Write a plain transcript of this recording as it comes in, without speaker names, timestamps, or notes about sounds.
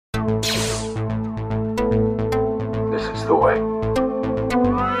toy.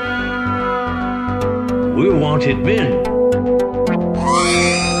 We're wanted men.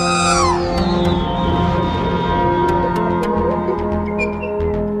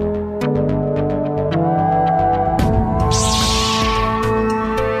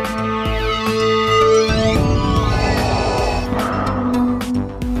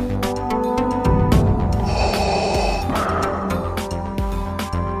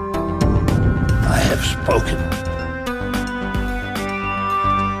 I have spoken.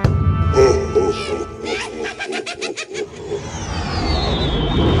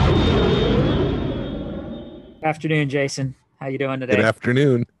 Afternoon, Jason. How you doing today? Good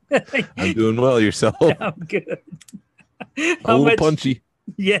afternoon. I'm doing well. Yourself? I'm good. A little punchy.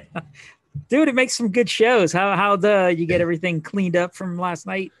 Yeah, dude, it makes some good shows. How'd you get everything cleaned up from last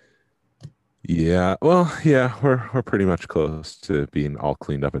night? Yeah. Well, yeah, we're pretty much close to being all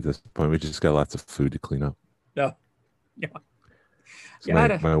cleaned up at this point. We just got lots of food to clean up. No. Yeah. So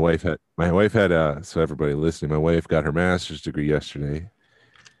my wife had so everybody listening, my wife got her master's degree yesterday,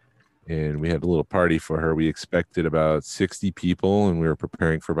 and we had a little party for her. We expected about 60 people, and we were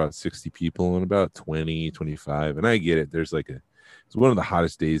preparing for about 60 people and about 20, 25. And I get it. It's one of the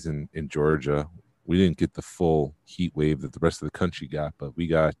hottest days in Georgia. We didn't get the full heat wave that the rest of the country got, but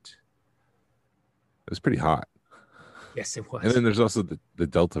it was pretty hot. Yes, it was. And then there's also the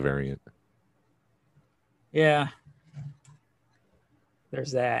Delta variant. Yeah.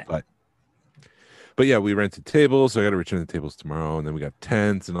 There's that. But yeah, we rented tables. So I got to return the tables tomorrow, and then we got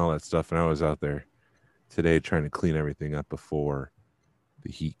tents and all that stuff. And I was out there today trying to clean everything up before the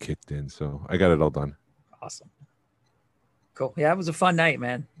heat kicked in. So I got it all done. Awesome. Cool. Yeah, it was a fun night,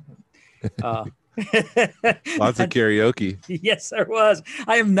 man. Lots of karaoke. Yes, there was.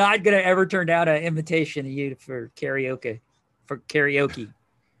 I am not going to ever turn down an invitation to you for karaoke, because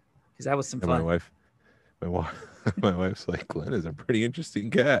that was some And fun. my wife's like, Glenn is a pretty interesting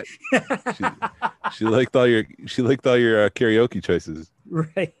cat. She liked all your karaoke choices.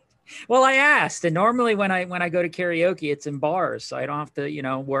 Right. Well, I asked, and normally when I go to karaoke, it's in bars, so I don't have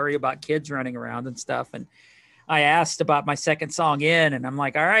to, worry about kids running around and stuff. And I asked about my second song in, and I'm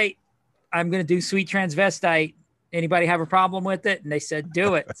like, all right, I'm going to do Sweet Transvestite. Anybody have a problem with it? And they said,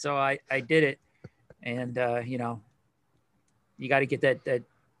 do it. So I did it. And, you got to get that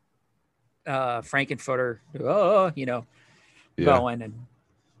Frankenfurter, going. And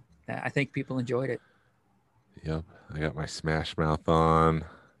I think people enjoyed it. Yep. I got my Smash Mouth on.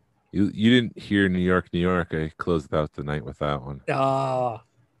 You didn't hear New York, New York. I closed out the night with that one. Oh.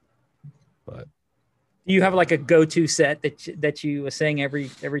 But do you have like a go-to set that you sing every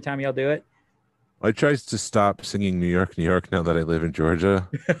time y'all do it? I tried to stop singing New York, New York now that I live in Georgia.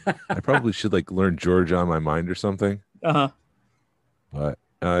 I probably should learn Georgia on my mind or something. Uh-huh. But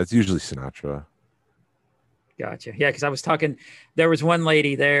it's usually Sinatra. Gotcha. Yeah, because I was talking, there was one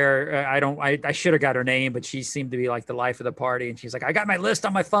lady there. I should have got her name, but she seemed to be like the life of the party. And she's like, I got my list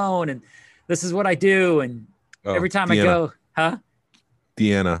on my phone, and this is what I do. And every time Deanna. I go, huh?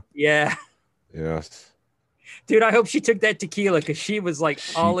 Deanna. Yeah. Yes. Dude, I hope she took that tequila because she was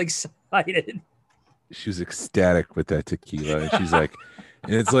all excited. She was ecstatic with that tequila. And she's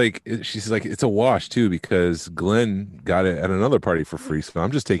like, it's a wash too, because Glenn got it at another party for free. So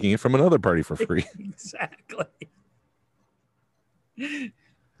I'm just taking it from another party for free. Exactly.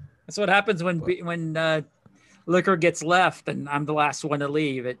 That's what happens when liquor gets left and I'm the last one to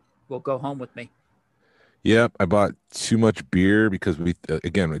leave. It will go home with me. Yep. I bought too much beer because we,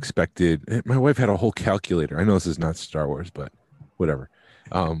 again, expected, my wife had a whole calculator. I know this is not Star Wars, but whatever.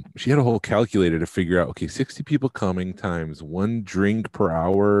 She had a whole calculator to figure out, okay, 60 people coming times one drink per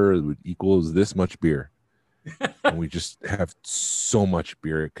hour equals this much beer. And we just have so much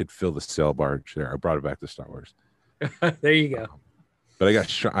beer, it could fill the sail barge there. I brought it back to Star Wars. There you go. But I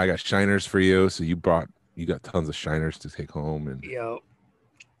got shiners for you. So you got tons of shiners to take home. And Yo.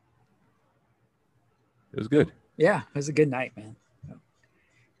 It was good. Yeah, it was a good night, man.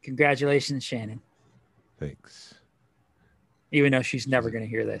 Congratulations, Shannon. Thanks. Even though she's never going to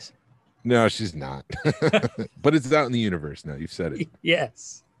hear this. No, she's not. But it's out in the universe now. You've said it.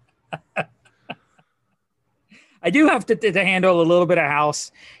 Yes. I do have to handle a little bit of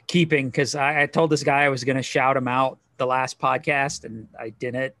housekeeping because I told this guy I was going to shout him out the last podcast, and I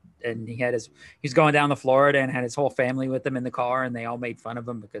didn't. And he's going down to Florida and had his whole family with him in the car, and they all made fun of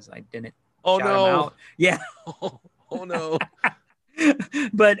him because I didn't shout him out. Yeah. Oh no.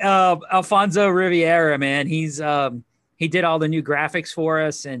 But Alfonso Riviera, man, he did all the new graphics for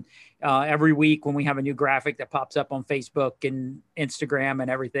us, and every week when we have a new graphic that pops up on Facebook and Instagram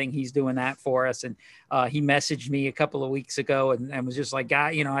and everything, he's doing that for us. And he messaged me a couple of weeks ago and was just like,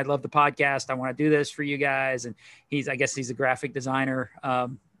 "Guy, you know, I love the podcast. I want to do this for you guys." And I guess he's a graphic designer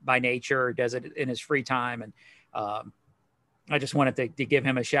by nature, or does it in his free time. And I just wanted to give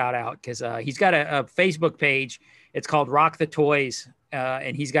him a shout out because he's got a Facebook page. It's called Rock the Toys.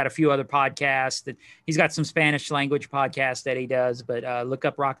 And he's got a few other podcasts that he's got some Spanish language podcasts that he does, but look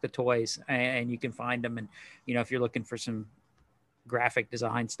up Rock the Toys and you can find them. And, you know, if you're looking for some graphic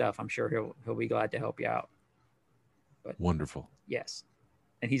design stuff, I'm sure he'll be glad to help you out. But wonderful. Yes.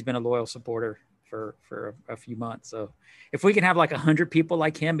 And he's been a loyal supporter for a few months. So if we can have like 100 people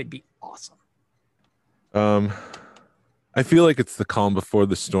like him, it'd be awesome. I feel like it's the calm before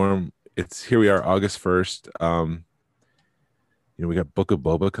the storm. It's here we are, August 1st. You know, we got Book of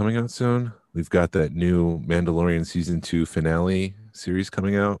Boba coming out soon. We've got that new Mandalorian season 2 finale series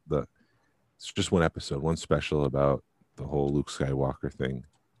coming out. It's just one episode, one special about the whole Luke Skywalker thing.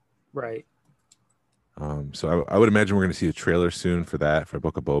 Right. So I would imagine we're going to see a trailer soon for that, for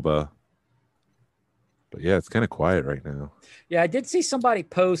Book of Boba. But yeah, it's kind of quiet right now. Yeah, I did see somebody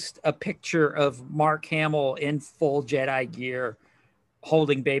post a picture of Mark Hamill in full Jedi gear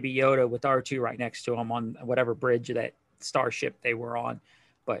holding Baby Yoda with R2 right next to him on whatever bridge that starship they were on.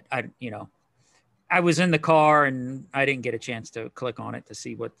 But I was in the car and I didn't get a chance to click on it to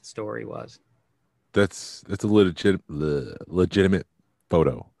see what the story was. That's a legitimate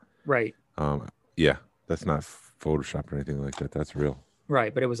photo. Right. Yeah, that's not Photoshop or anything like that. That's real.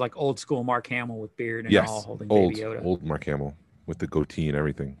 Right, but it was like old school Mark Hamill with beard and all holding Baby Yoda. Old Mark Hamill with the goatee and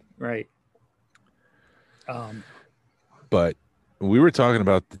everything. Right. But we were talking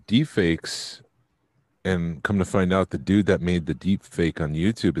about the deepfakes, and come to find out the dude that made the deep fake on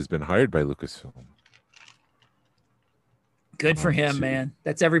YouTube has been hired by Lucasfilm. Good for him, man.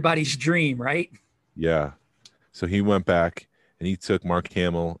 That's everybody's dream, right? Yeah. So he went back and he took Mark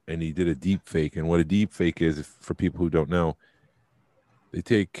Hamill and he did a deep fake. And what a deep fake is, for people who don't know, they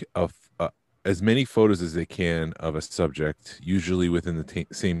take as many photos as they can of a subject, usually within the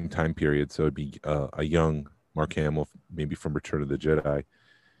same time period. So it'd be a young Mark Hamill, maybe from Return of the Jedi.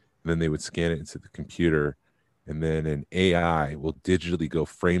 Then they would scan it into the computer, and then an AI will digitally go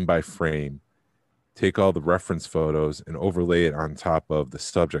frame by frame, take all the reference photos and overlay it on top of the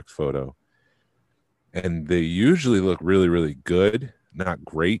subject photo. And they usually look really, really good, not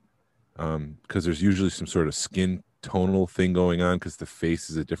great, because there's usually some sort of skin tonal thing going on because the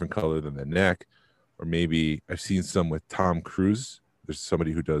face is a different color than the neck. Or maybe I've seen some with Tom Cruise. There's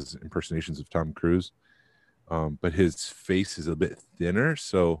somebody who does impersonations of Tom Cruise, but his face is a bit thinner.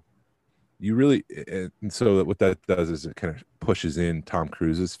 So and so what that does is it kind of pushes in Tom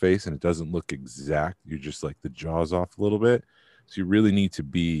Cruise's face and it doesn't look exact. You're just like the jaw's off a little bit. So you really need to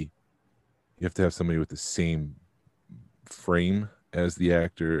you have to have somebody with the same frame as the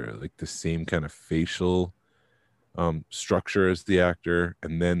actor, like the same kind of facial structure as the actor.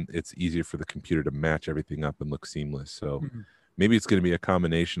 And then it's easier for the computer to match everything up and look seamless. So maybe it's going to be a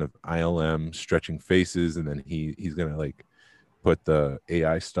combination of ILM stretching faces, and then he's going to like put the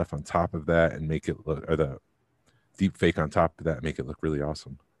AI stuff on top of that and make it look, or the deep fake on top of that, make it look really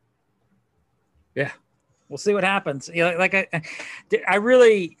awesome. Yeah. We'll see what happens. You know, like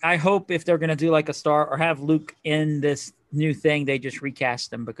I hope if they're going to do like a Star or have Luke in this new thing, they just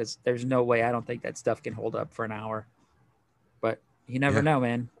recast him, because there's no way. I don't think that stuff can hold up for an hour, but you never know,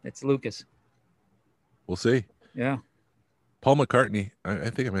 man. It's Lucas. We'll see. Yeah. Paul McCartney.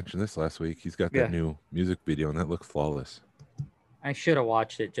 I think I mentioned this last week. He's got that new music video and that looks flawless. I should have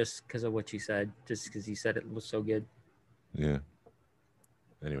watched it just because of what you said, just because you said it was so good. Yeah.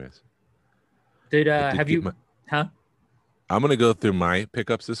 Anyways. Have you, I'm going to go through my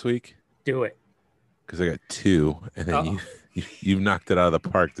pickups this week. Do it. Because I got 2, and then you've knocked it out of the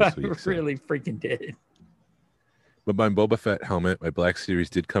park this week. I really freaking did. But my Boba Fett helmet, my Black Series,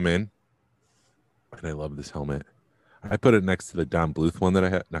 did come in. And I love this helmet. I put it next to the Don Bluth one that I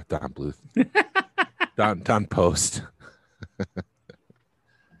had. Not Don Bluth. Don Post.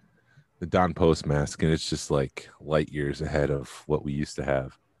 The Don Post mask, and it's just like light years ahead of what we used to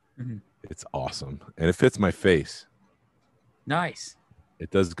have. Mm-hmm. It's awesome, and it fits my face. Nice. It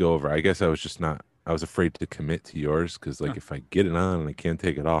does go over. I guess I was afraid to commit to yours because, like, if I get it on and I can't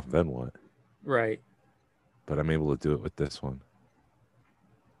take it off, then what? Right. But I'm able to do it with this one.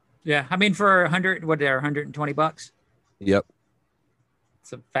 Yeah, I mean, for $120. Yep.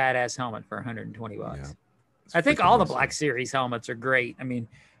 It's a fat ass helmet for $120. Yeah, I think all the Black Series helmets are great. I mean,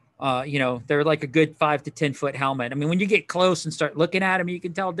 they're like a good 5 to 10 foot helmet. I mean, when you get close and start looking at them, you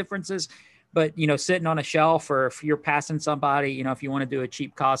can tell differences. but sitting on a shelf, or if you're passing somebody, if you want to do a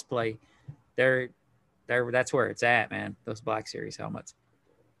cheap cosplay, that's where it's at, man. Those Black Series helmets.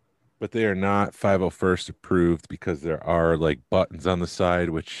 But they are not 501st approved because there are like buttons on the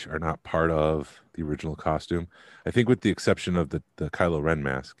side which are not part of the original costume. I think with the exception of the Kylo Ren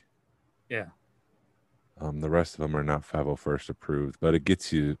mask. Yeah. The rest of them are not 501st approved, but it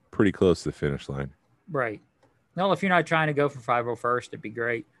gets you pretty close to the finish line. Right. Well, if you're not trying to go for 501st, it'd be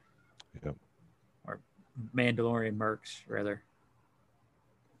great. Yep. Or Mandalorian Mercs, rather.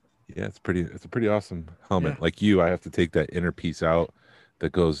 Yeah, it's a pretty awesome helmet. Yeah. Like you, I have to take that inner piece out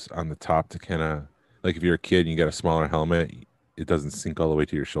that goes on the top to kind of, like if you're a kid and you got a smaller helmet, it doesn't sink all the way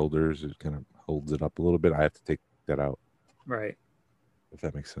to your shoulders. It kind of holds it up a little bit. I have to take that out. Right. If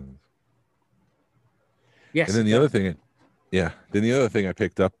that makes sense. Yes. And then the other thing I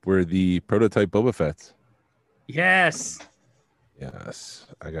picked up were the prototype Boba Fett's. Yes. Yes.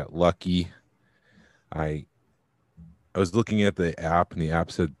 I got lucky. I was looking at the app, and the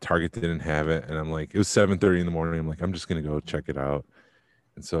app said Target didn't have it, and I'm like, it was 7:30 in the morning. I'm like, I'm just gonna go check it out.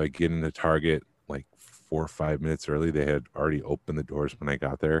 And so I get into Target like 4 or 5 minutes early. They had already opened the doors when I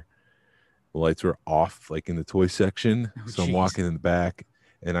got there. The lights were off, like in the toy section. So I'm walking in the back,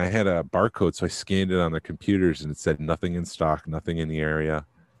 and I had a barcode, so I scanned it on their computers, and it said nothing in stock, nothing in the area.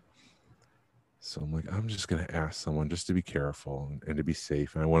 So I'm like, I'm just gonna ask someone just to be careful and to be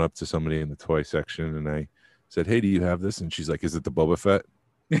safe. And I went up to somebody in the toy section, and I said, hey, do you have this? And she's like, is it the Boba Fett?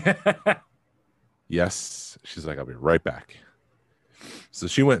 Yes. She's like, I'll be right back. So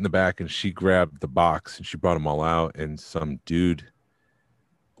she went in the back and she grabbed the box and she brought them all out. And some dude,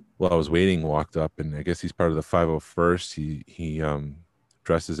 while I was waiting, walked up, and I guess he's part of the 501st. He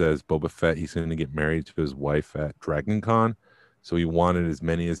dresses as Boba Fett. He's going to get married to his wife at Dragon Con. So he wanted as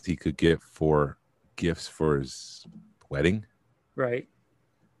many as he could get for gifts for his wedding. Right.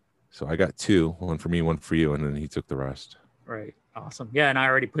 So I got 2, one for me, one for you, and then he took the rest. Right. Awesome. Yeah, and I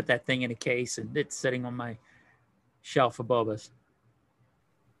already put that thing in a case, and it's sitting on my shelf of Bobas.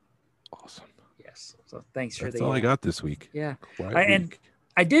 Awesome. Yes. So thanks for That's all I got this week. Yeah. And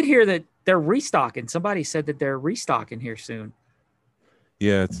I did hear that they're restocking. Somebody said that they're restocking here soon.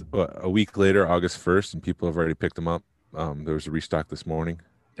 Yeah, it's a week later, August 1st, and people have already picked them up. There was a restock this morning.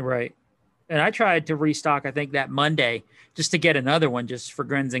 Right. And I tried to restock, I think, that Monday just to get another one just for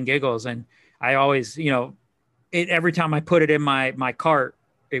grins and giggles. And I always, every time I put it in my cart,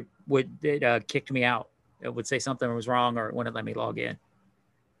 it kicked me out. It would say something was wrong, or it wouldn't let me log in.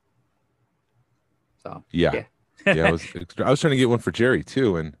 So yeah. I was trying to get one for Jerry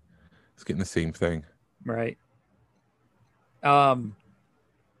too, and it's getting the same thing. Right.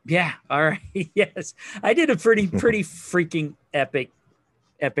 Yeah. All right. Yes, I did a pretty freaking epic.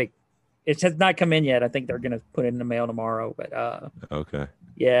 It has not come in yet. I think they're gonna put it in the mail tomorrow. But okay.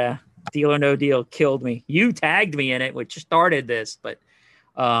 Yeah, Deal or No Deal killed me. You tagged me in it, which started this, but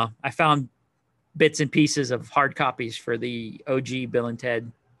I found bits and pieces of hard copies for the OG Bill and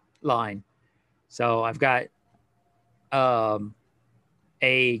Ted line. So I've got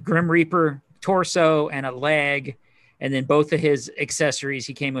a Grim Reaper torso and a leg, and then both of his accessories.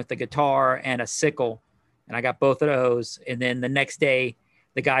 He came with the guitar and a sickle, and I got both of those. And then the next day,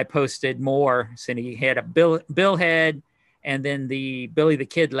 the guy posted more, saying he had a Bill head and then the Billy the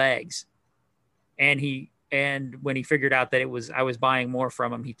Kid legs. And when he figured out that I was buying more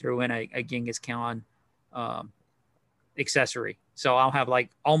from him, he threw in a Genghis Khan accessory. So I'll have like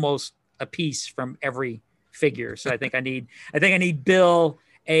almost a piece from every figure. So I think I need Bill,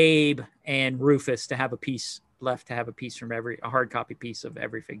 Abe, and Rufus to have a piece left, to have a piece from a hard copy piece of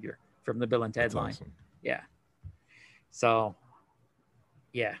every figure from the Bill and Ted line. Awesome. Yeah. So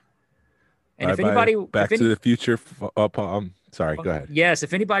yeah. And if anybody Back to the Future, sorry, go ahead. Yes,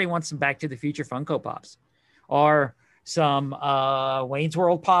 if anybody wants some Back to the Future Funko Pops or some Wayne's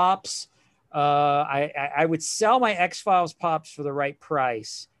World Pops, I would sell my X-Files Pops for the right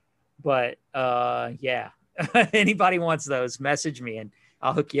price. But yeah, anybody wants those, message me and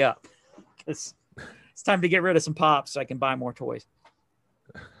I'll hook you up, because it's time to get rid of some Pops so I can buy more toys.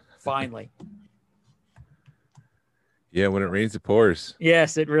 Finally. Yeah, when it rains, it pours.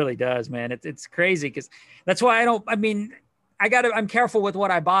 Yes, it really does, man. It's crazy, because that's why I'm careful with what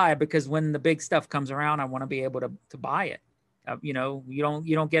I buy, because when the big stuff comes around, I want to be able to buy it. You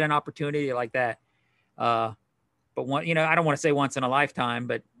don't get an opportunity like that. But I don't want to say once in a lifetime,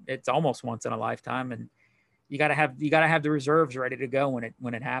 but it's almost once in a lifetime, and you gotta have the reserves ready to go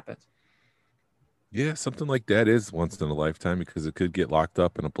when it happens. Yeah, something like that is once in a lifetime, because it could get locked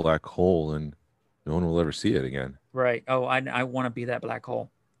up in a black hole and no one will ever see it again. Right. Oh, I want to be that black hole.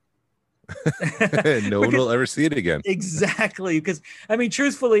 and no one will ever see it again. Exactly. Because, I mean,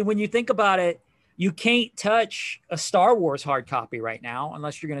 truthfully, when you think about it, you can't touch a Star Wars hard copy right now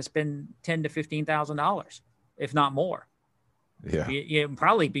unless you're going to spend $10,000 to $15,000, if not more. Yeah. It'd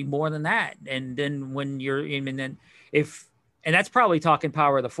probably be more than that. And then when you're in, and that's probably talking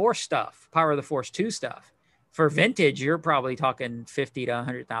Power of the Force stuff, Power of the Force 2 stuff. For vintage, you're probably talking $50,000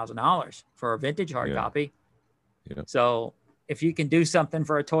 to $100,000 for a vintage hard copy. Yeah. So if you can do something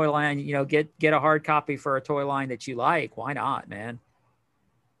for a toy line, get a hard copy for a toy line that you like, why not, man?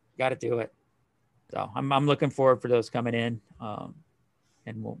 Got to do it. So I'm looking forward for those coming in.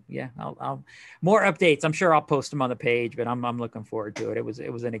 And I'll more updates. I'm sure I'll post them on the page, but I'm looking forward to it.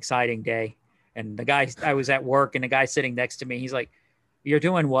 It was an exciting day. And the guy, I was at work and the guy sitting next to me, he's like, "You're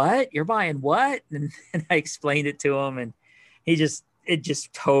doing what? You're buying what?" And I explained it to him, and it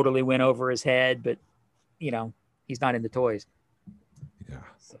just totally went over his head, but he's not into toys. Yeah.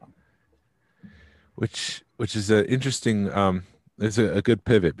 So. Which is an interesting, it's a good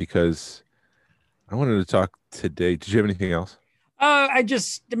pivot, because I wanted to talk today. Did you have anything else?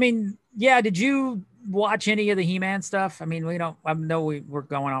 Did you watch any of the He-Man stuff? I mean, I know we're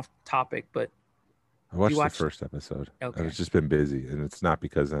going off topic, but I watched the first episode. Okay. I've just been busy, and it's not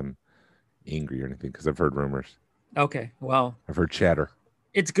because I'm angry or anything, because I've heard rumors. Okay. Well, I've heard chatter.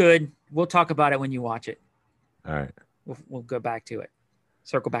 It's good. We'll talk about it when you watch it. All right. We'll go back to it.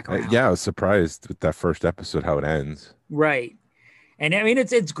 Circle back around. I was surprised with that first episode, how it ends. Right. And I mean,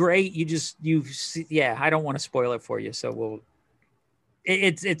 it's great. I don't want to spoil it for you. So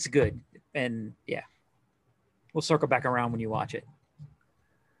it's good. And we'll circle back around when you watch it.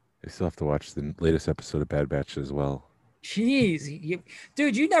 I still have to watch the latest episode of Bad Batch as well. Jeez,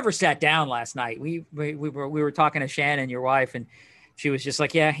 dude, you never sat down last night. We were talking to Shannon, your wife, and she was just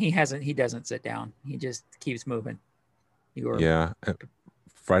like, "Yeah, he doesn't sit down. He just keeps moving."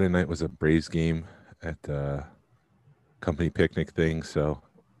 Friday night was a Braves game at company picnic thing, so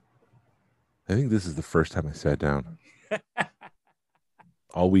I think this is the first time I sat down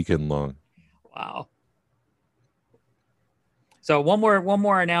all weekend long. Wow. So one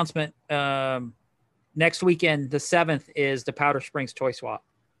more announcement. Next weekend, the 7th, is the Powder Springs Toy Swap.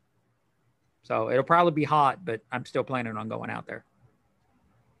 So it'll probably be hot, but I'm still planning on going out there.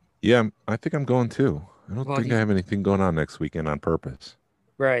 Yeah, I think I'm going too. I don't think I have anything going on next weekend on purpose.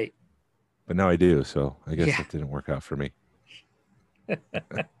 Right. But now I do, so I guess it didn't work out for me.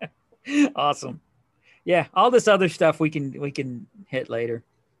 Awesome. Yeah, all this other stuff we can hit later.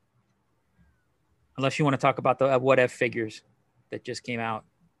 Unless you want to talk about the What If figures that just came out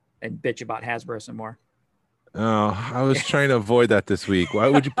and bitch about Hasbro some more. Oh, I was trying to avoid that this week. Why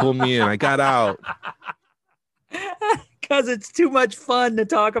would you pull me in? I got out. Because it's too much fun to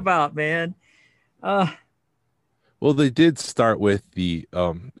talk about, man. Well, they did start with the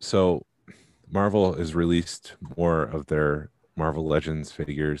so Marvel has released more of their Marvel Legends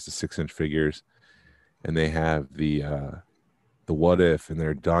figures, the 6-inch figures, and they have the What If, and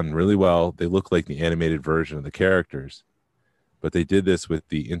they're done really well. They look like the animated version of the characters, but they did this with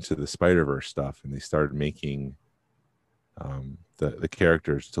the Into the Spider-Verse stuff, and they started making the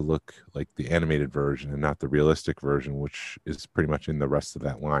characters to look like the animated version and not the realistic version, which is pretty much in the rest of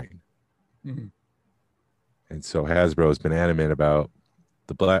that line. Mm-hmm. And so Hasbro has been adamant about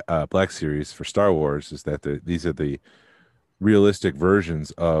the Black Series for Star Wars, is that these are the realistic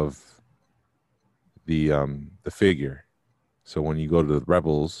versions of the figure. So when you go to the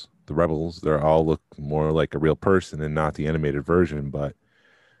Rebels, they all look more like a real person and not the animated version. But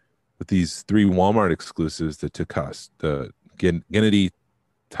with these 3 Walmart exclusives, the Gennady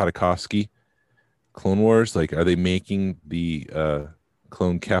Tartakovsky Clone Wars, like, are they making the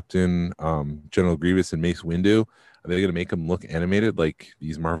clone Captain General Grievous and Mace Windu? Are they going to make them look animated like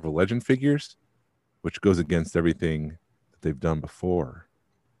these Marvel Legend figures, which goes against everything that they've done before?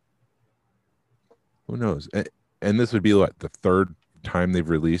 Who knows? And this would be what, the 3rd time they've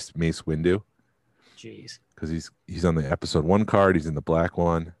released Mace Windu? Jeez. Because he's on the episode 1 card, he's in the black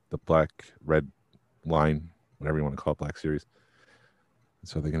one, the black red line, whatever you want to call it, Black Series.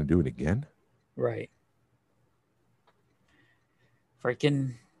 So they're going to do it again? Right.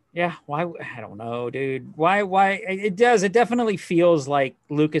 Freaking, yeah. Why? I don't know, dude. Why? It definitely feels like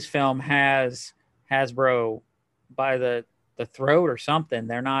Lucasfilm has Hasbro by the throat or something.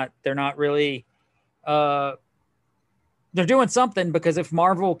 They're not really, they're doing something, because if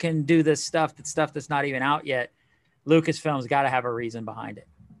Marvel can do this stuff that's not even out yet, Lucasfilm's got to have a reason behind it.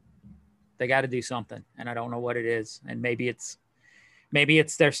 They got to do something, and I don't know what it is. And maybe it's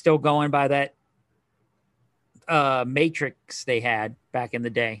they're still going by that Matrix they had back in the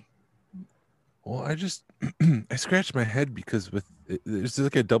day. Well, I scratched my head, because with there's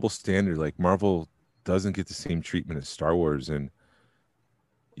like a double standard. Like Marvel doesn't get the same treatment as Star Wars, and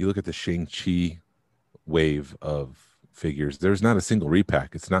you look at the Shang-Chi wave of figures. There's not a single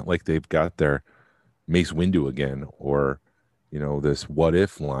repack. It's not like they've got their Mace Windu again, or this What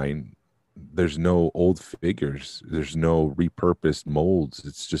If line. There's no old figures. There's no repurposed molds.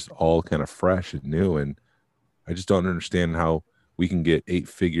 It's just all kind of fresh and new. And I just don't understand how we can get 8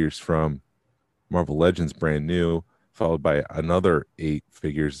 figures from Marvel Legends brand new, followed by another 8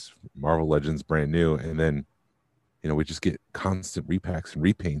 figures Marvel Legends brand new, and then we just get constant repacks and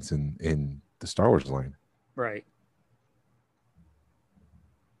repaints in the Star Wars line. Right.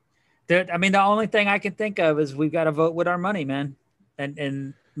 I mean, the only thing I can think of is we've got to vote with our money, man.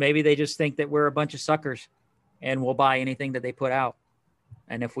 And maybe they just think that we're a bunch of suckers and we'll buy anything that they put out.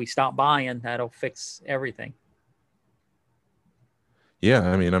 And if we stop buying, that'll fix everything.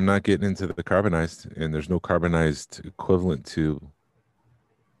 Yeah, I mean, I'm not getting into the carbonized, and there's no carbonized equivalent to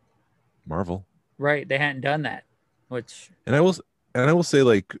Marvel. Right. They hadn't done that, And I will say,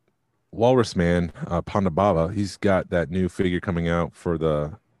 like, Walrus Man, Ponda Baba, he's got that new figure coming out for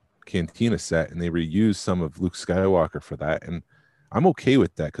the Cantina set, and they reused some of Luke Skywalker for that, and I'm okay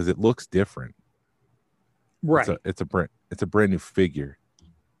with that because it looks different. Right. It's a brand new figure.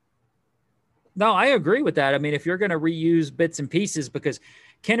 No, I agree with that. I mean, if you're going to reuse bits and pieces, because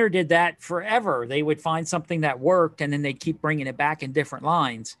Kenner did that forever, they would find something that worked and then they'd keep bringing it back in different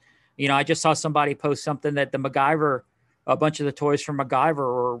lines. I just saw somebody post something that a bunch of the toys from MacGyver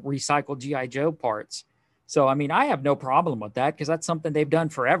were recycled G.I. Joe parts. So, I mean, I have no problem with that because that's something they've done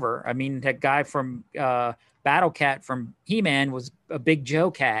forever. I mean, that guy from Battle Cat from He-Man was a Big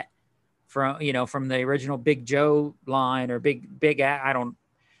Joe cat from the original Big Joe line, or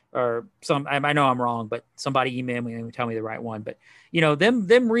I know I'm wrong, but somebody email me and tell me the right one. But,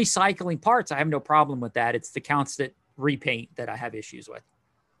 them recycling parts, I have no problem with that. It's the constant repaint that I have issues with.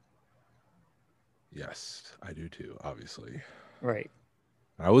 Yes, I do too, obviously. Right.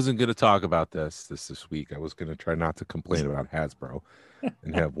 I wasn't going to talk about this week. I was going to try not to complain about Hasbro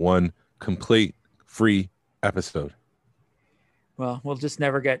and have one complete free episode. Well, we'll just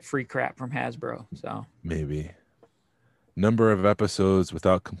never get free crap from Hasbro. So maybe. Number of episodes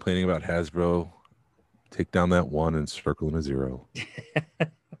without complaining about Hasbro. Take down that 1 and circle in a 0.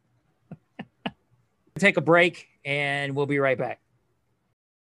 Take a break and we'll be right back.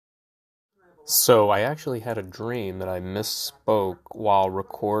 So I actually had a dream that I misspoke while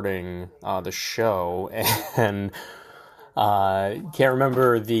recording the show, and can't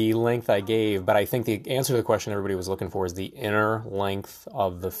remember the length I gave, but I think the answer to the question everybody was looking for is the inner length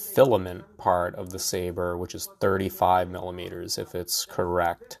of the filament part of the saber, which is 35 millimeters, if it's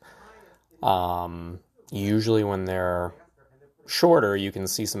correct. Usually when they're shorter, you can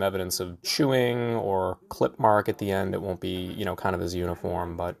see some evidence of chewing or clip mark at the end. It won't be, kind of as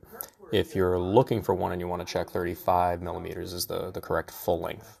uniform, but if you're looking for one and you want to check, 35 millimeters is the correct full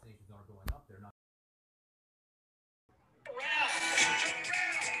length.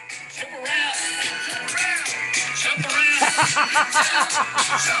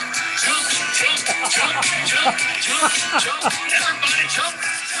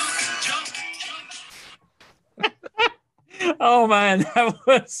 Oh man, that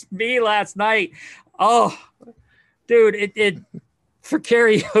was me last night. Oh, dude, it for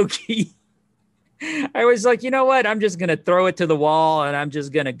karaoke. I was like, you know what? I'm just gonna throw it to the wall and I'm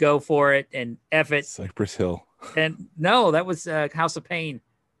just gonna go for it and F it. Cypress Hill. And no, that was House of Pain.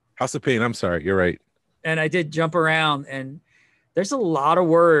 House of Pain. I'm sorry, you're right. And I did Jump Around, and there's a lot of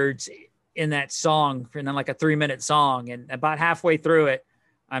words in that song, and then like a 3-minute song, and about halfway through it,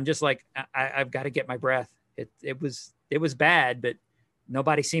 I'm just like, I've got to get my breath. It was bad, but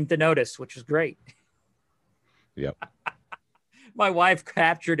nobody seemed to notice, which was great. Yep. My wife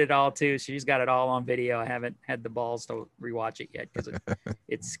captured it all too. She's got it all on video. I haven't had the balls to rewatch it yet because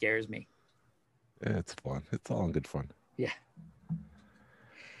it scares me. Yeah, it's fun. It's all in good fun. Yeah.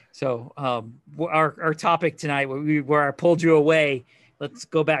 So our topic tonight, where I pulled you away, let's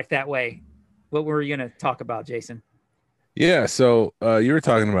go back that way. What were you going to talk about, Jason? Yeah, so you were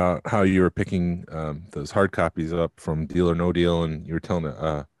talking about how you were picking those hard copies up from Deal or No Deal, and you were telling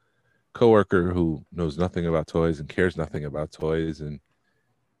a coworker who knows nothing about toys and cares nothing about toys, and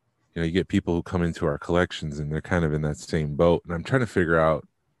you get people who come into our collections and they're kind of in that same boat. And I'm trying to figure out,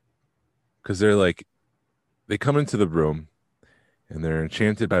 because they're like, they come into the room and they're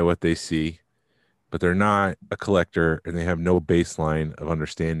enchanted by what they see, but they're not a collector and they have no baseline of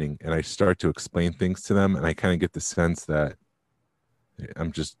understanding. And I start to explain things to them, and I kind of get the sense that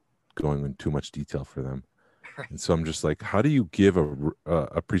I'm just going in too much detail for them. And so I'm just like, how do you give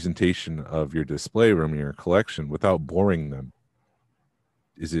a presentation of your display room, your collection, without boring them?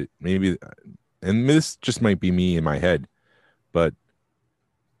 is it maybe, and this just might be me in my head, but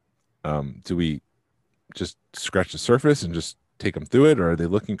do we just scratch the surface and just take them through it, or are they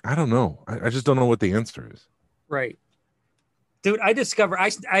looking? I don't know. I just don't know what the answer is. Right. Dude, I discovered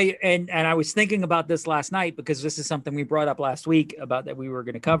I was thinking about this last night because this is something we brought up last week about that we were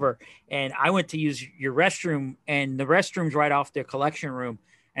going to cover. And I went to use your restroom, and the restroom's right off the collection room.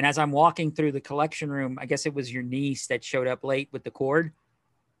 And as I'm walking through the collection room, I guess it was your niece that showed up late with the cord.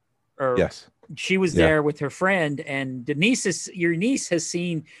 Or yes, she was there with her friend, and your niece has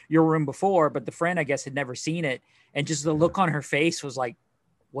seen your room before, but the friend, I guess, had never seen it. And just the look on her face was like,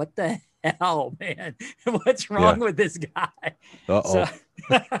 what the hell, man? What's wrong with this guy? So,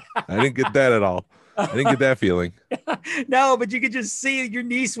 I didn't get that at all. I didn't get that feeling. No, but you could just see your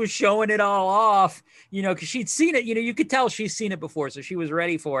niece was showing it all off, because she'd seen it. You could tell she's seen it before, so she was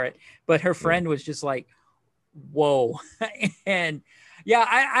ready for it. But her friend was just like, whoa. And yeah,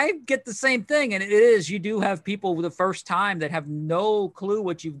 I get the same thing. And it is, you do have people the first time that have no clue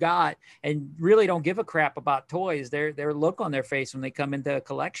what you've got and really don't give a crap about toys. Their look on their face when they come into a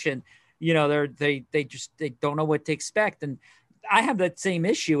collection, they don't know what to expect. And I have that same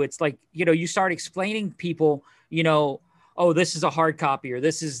issue. It's like, you start explaining people, oh, this is a hard copy, or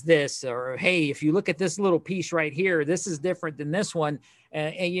this is this, or, hey, if you look at this little piece right here, this is different than this one.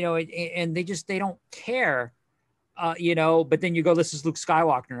 And they don't care. But then you go, this is Luke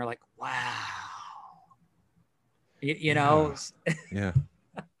Skywalker, and you're like, wow, Yeah.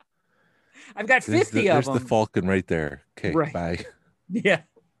 I've got 50 of them. There's the Falcon right there. Okay, right. Bye. Yeah.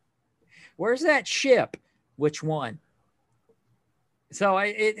 Where's that ship? Which one? So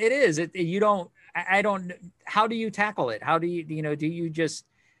it is. I don't. How do you tackle it? How do you? Do you just?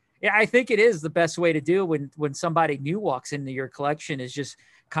 Yeah, I think it is the best way to do when somebody new walks into your collection is just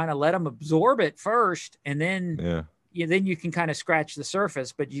kind of let them absorb it first, and then then you can kind of scratch the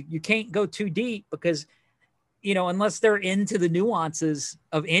surface. But you can't go too deep because unless they're into the nuances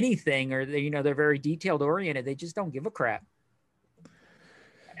of anything, or they're very detailed oriented, they just don't give a crap.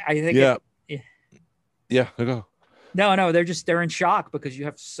 I think. Yeah. I go. No, they're in shock because you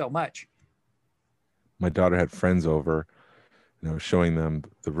have so much. My daughter had friends over, showing them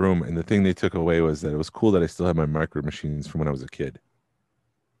the room, and the thing they took away was that it was cool that I still had my micro machines from when I was a kid.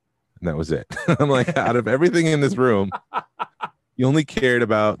 And that was it. I'm like, out of everything in this room, you only cared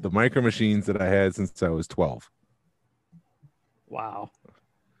about the micro machines that I had since I was 12. Wow.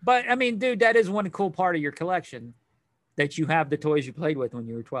 But I mean, dude, that is one cool part of your collection, that you have the toys you played with when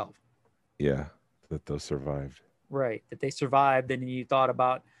you were 12. Yeah, that those survived. Right, that they survived, and you thought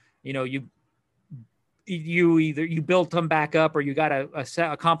about, you either you built them back up, or you got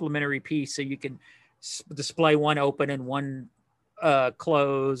a complimentary piece so you can display one open and one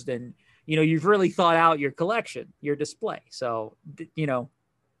closed, and you've really thought out your collection, your display. So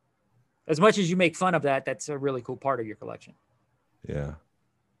as much as you make fun of that, that's a really cool part of your collection. Yeah.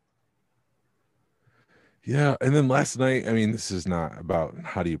 And then last night, I mean, this is not about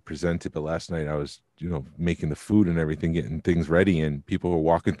how do you present it, but last night I was, making the food and everything, getting things ready, and people were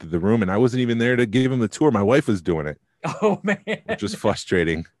walking through the room, and I wasn't even there to give them the tour. My wife was doing it. Oh, man. Which was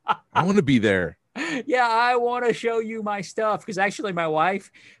frustrating. I want to be there. Yeah, I want to show you my stuff, because actually my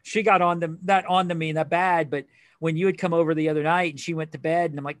wife, she got not onto me that bad, but when you had come over the other night and she went to bed,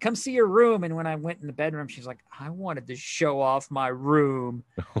 and I'm like, come see your room. And when I went in the bedroom, she's like, I wanted to show off my room.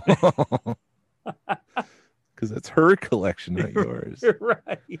 Because that's her collection, not yours.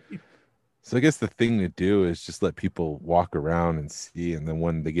 Right. So I guess the thing to do is just let people walk around and see, and then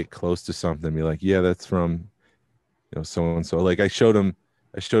when they get close to something, be like, yeah, that's from so and so. Like I showed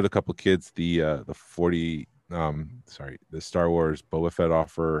a couple kids the 40 the Star Wars Boba Fett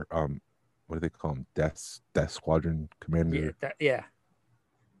offer, what do they call them, Death Squadron Commander.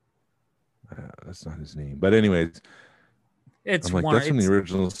 That's not his name, but anyways, I'm like, that's from the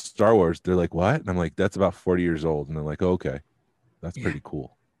original Star Wars. They're like, what? And I'm like, that's about 40 years old. And they're like, oh, okay, that's pretty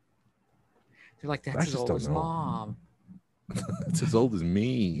cool. They're like, that's as old as Mom. That's as old as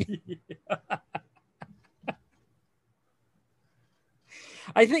me.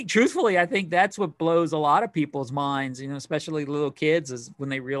 I think, truthfully, that's what blows a lot of people's minds, especially little kids, is when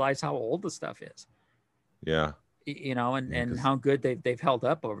they realize how old the stuff is. Yeah. And how good they've held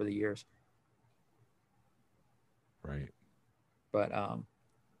up over the years. Right. But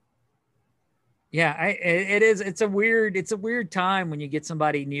it's a weird time when you get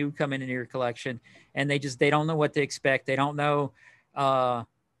somebody new coming into your collection, and they don't know what to expect. They don't know,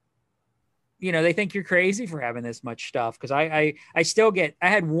 they think you're crazy for having this much stuff. Cause I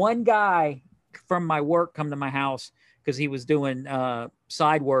had one guy from my work come to my house because he was doing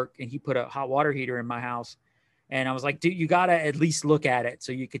side work, and he put a hot water heater in my house. And I was like, dude, you got to at least look at it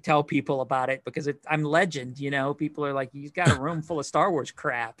so you could tell people about it, because I'm legend, you know. People are like, you've got a room full of Star Wars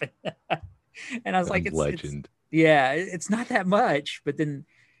crap. And I was like, it's legend. It's not that much. But then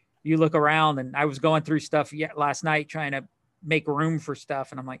you look around, and I was going through stuff last night trying to make room for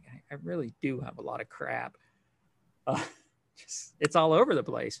stuff. And I'm like, I really do have a lot of crap. It's all over the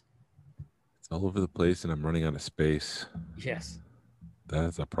place. It's all over the place, and I'm running out of space. Yes.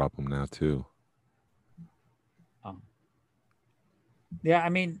 That's a problem now, too. Yeah, I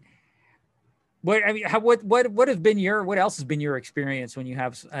mean, what has been what else has been your experience when you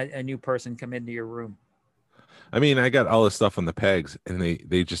have a new person come into your room? I mean, I got all this stuff on the pegs, and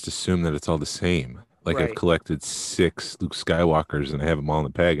they just assume that it's all the same. Like, right. I've collected 6 Luke Skywalkers, and I have them all on the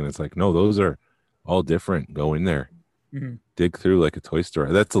peg, and it's like, no, those are all different. Go in there, dig through like a toy store.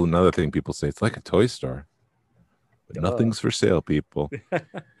 That's another thing people say. It's like a toy store, but nothing's for sale, people.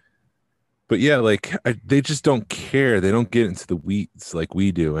 But yeah, like they just don't care. They don't get into the weeds like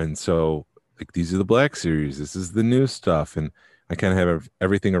we do. And so, like, these are the Black Series. This is the new stuff. And I kind of have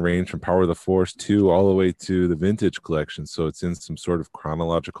everything arranged from Power of the Force 2 all the way to the vintage collection. So it's in some sort of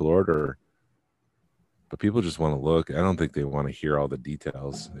chronological order. But people just want to look. I don't think they want to hear all the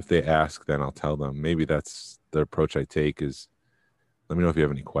details. If they ask, then I'll tell them. Maybe that's the approach I take is, let me know if you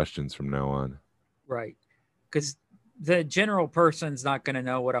have any questions from now on. Right. Because the general person's not going to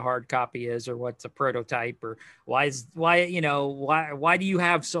know what a hard copy is, or what's a prototype, or why do you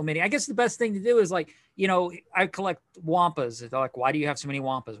have so many? I guess the best thing to do is, like, you know, I collect Wampas. They're like, why do you have so many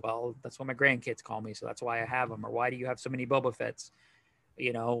Wampas? Well, that's what my grandkids call me, so that's why I have them. Or why do you have so many Boba Fetts?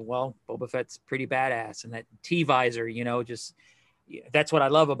 You know, well, Boba Fett's pretty badass, and that T-visor, you know, just that's what I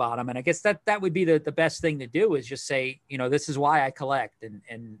love about him. And I guess that would be the best thing to do, is just say, you know, this is why I collect,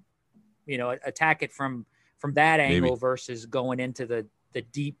 and you know, attack it from that angle. Maybe. Versus going into the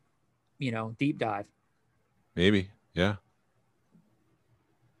deep dive. Maybe. Yeah.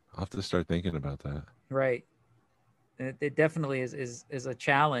 I'll have to start thinking about that. Right. It definitely is a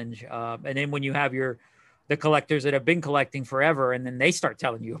challenge. And then when you have the collectors that have been collecting forever, and then they start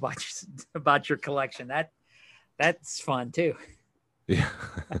telling you about your collection, that's fun too. Yeah.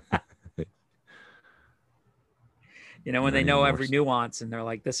 You know, when they know every nuance, and they're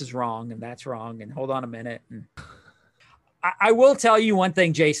like, this is wrong and that's wrong, and hold on a minute. And I will tell you one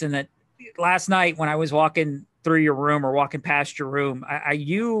thing, Jason, that last night when I was walking through your room, or walking past your room,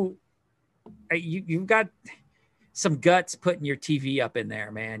 you've got some guts putting your TV up in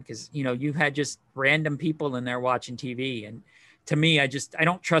there, man. Cause you know, you had just random people in there watching TV. And to me, I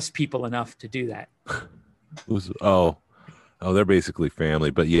don't trust people enough to do that. Oh, they're basically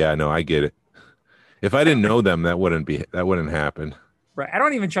family, but yeah, no, I get it. If I didn't know them, that wouldn't happen. Right. I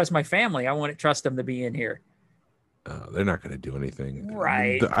don't even trust my family. I wouldn't trust them to be in here. They're not going to do anything.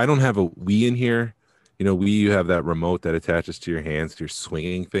 Right. I don't have a Wii in here. You know, you have that remote that attaches to your hands. You're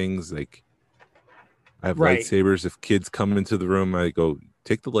swinging things. Like, I have lightsabers. If kids come into the room, I go,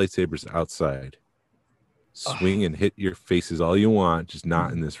 take the lightsabers outside. Swing and hit your faces all you want, just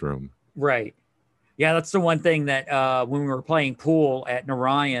not in this room. Right. Yeah, that's the one thing that when we were playing pool at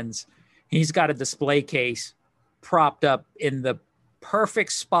Narayan's, he's got a display case propped up in the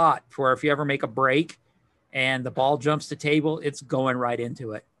perfect spot for if you ever make a break and the ball jumps the table, it's going right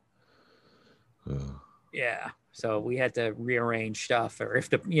into it. Yeah. So we had to rearrange stuff, or if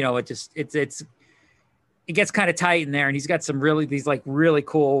it gets kind of tight in there, and he's got these really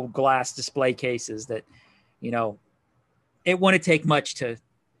cool glass display cases that, you know, it wouldn't take much to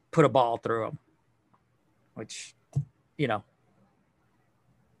put a ball through them, which, you know,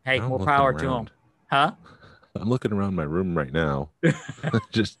 hey, more power to him. Huh? I'm looking around my room right now,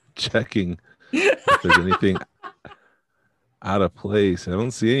 just checking if there's anything out of place. I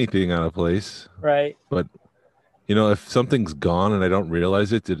don't see anything out of place. Right. But, you know, if something's gone and I don't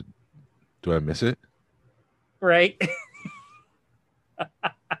realize it, do I miss it? Right.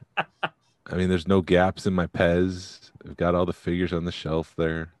 I mean, there's no gaps in my Pez. I've got all the figures on the shelf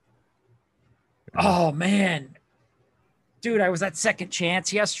there. Oh, man. Dude, I was at Second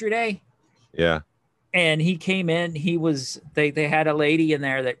Chance yesterday. Yeah. And he came in, they had a lady in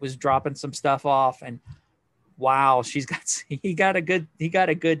there that was dropping some stuff off, and wow, he got a good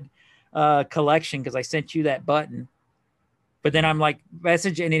collection, because I sent you that button. But then I'm like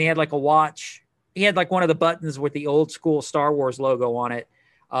message, and then he had like a watch. He had like one of the buttons with the old school Star Wars logo on it,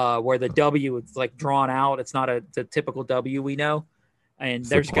 where the W is like drawn out. It's not the typical W we know. And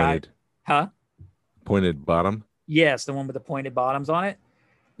there's pointed bottom. Yes, the one with the pointed bottoms on it.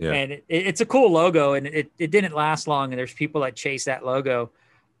 Yeah. And it's a cool logo, and it didn't last long, and there's people that chase that logo.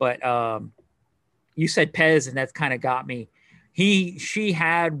 But you said Pez, and that's kind of got me. She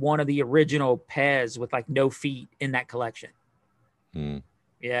had one of the original Pez with like no feet in that collection.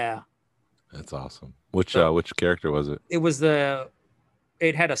 Yeah. That's awesome. Which character was it?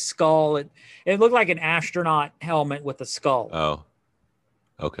 It had a skull. It looked like an astronaut helmet with a skull. Oh,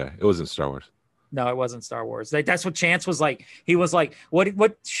 okay. It wasn't Star Wars. No, it wasn't Star Wars. That's what Chance was like. He was like,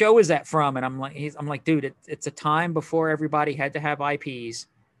 "What show is that from?" And I'm like, dude, it's a time before everybody had to have IPs.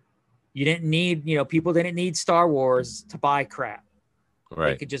 You didn't need, people didn't need Star Wars to buy crap.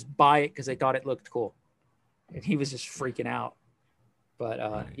 Right. They could just buy it because they thought it looked cool. And he was just freaking out. But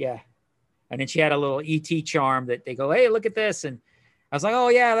right. Yeah. And then she had a little ET charm that they go, "Hey, look at this." And I was like, "Oh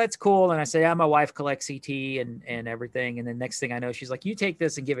yeah, that's cool." And I say, "Yeah, my wife collects ET and everything." And then next thing I know, she's like, "You take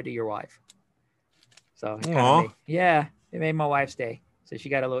this and give it to your wife." So it made my wife's day. So she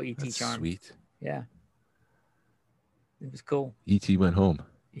got a little ET That's charm. Sweet. Yeah. It was cool. ET went home.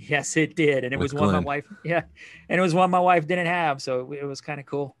 Yes, it did. And it was one my wife. Yeah. And it was one my wife didn't have. So it was kind of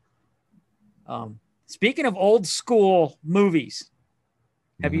cool. Speaking of old school movies,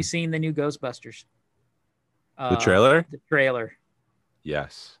 have you seen the new Ghostbusters? The trailer? The trailer.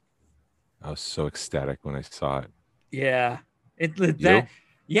 Yes. I was so ecstatic when I saw it. Yeah.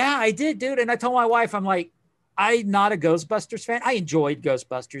 Yeah, I did, dude. And I told my wife, I'm like, I'm not a Ghostbusters fan. I enjoyed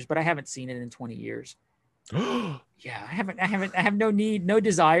Ghostbusters, but I haven't seen it in 20 years. Yeah, I have no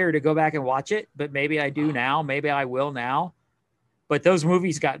desire to go back and watch it, but maybe I do now. Maybe I will now. But those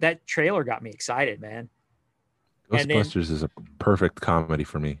movies that trailer got me excited, man. Ghostbusters is a perfect comedy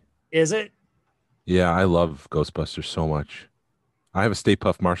for me. Is it? Yeah, I love Ghostbusters so much. I have a Stay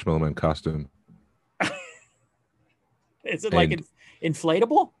Puft Marshmallow Man costume. Is it like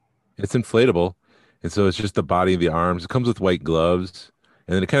inflatable? It's inflatable. And so it's just the body and the arms. It comes with white gloves.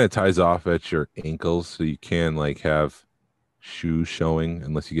 And then it kind of ties off at your ankles. So you can like have shoes showing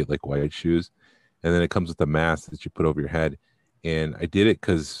unless you get like white shoes. And then it comes with a mask that you put over your head. And I did it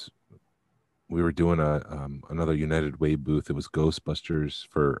because we were doing another United Way booth. It was Ghostbusters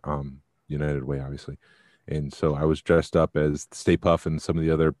for United Way, obviously. And so I was dressed up as Stay Puft, and some of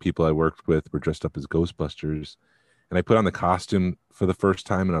the other people I worked with were dressed up as Ghostbusters. And I put on the costume for the first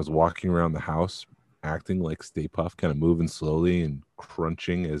time, and I was walking around the house acting like Stay Puft, kind of moving slowly and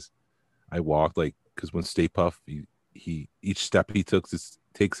crunching as I walked. Like, because when Stay Puft, he each step he takes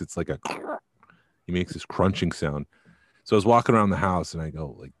it's like he makes this crunching sound. So I was walking around the house, and I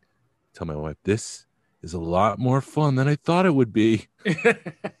go like, tell my wife, this is a lot more fun than I thought it would be. It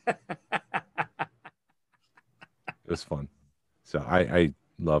was fun. So I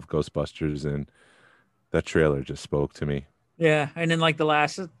love Ghostbusters, and that trailer just spoke to me. Yeah, and then like the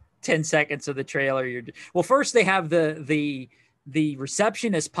last 10 seconds of the trailer, first they have the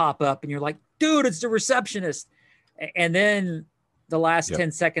receptionist pop up, and you're like, dude, it's the receptionist. And then the last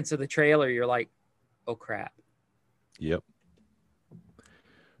 10 seconds of the trailer, you're like, oh crap. Yep.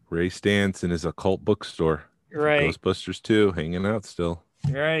 Ray Stantz in his occult bookstore. Right. Ghostbusters 2 hanging out still.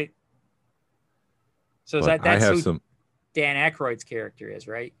 Right. So that's who Dan Aykroyd's character is,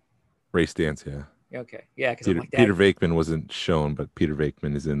 right? Ray Stantz, yeah. Okay. Yeah. Peter Venkman wasn't shown, but Peter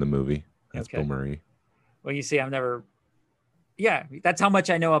Venkman is in the movie. That's Bill Murray. Well, you see, that's how much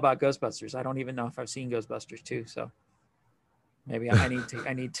I know about Ghostbusters. I don't even know if I've seen Ghostbusters 2. So maybe I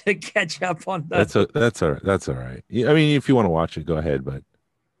need to catch up on that. That's all right. That's all right. I mean, if you want to watch it, go ahead. But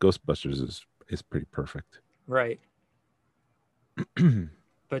Ghostbusters is pretty perfect. Right.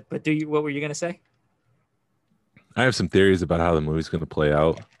 But what were you going to say? I have some theories about how the movie's going to play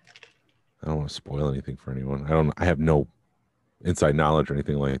out. I don't want to spoil anything for anyone. I have no inside knowledge or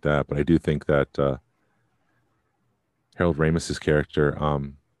anything like that, but I do think that Harold Ramis's character,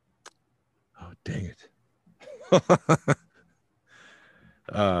 oh dang it.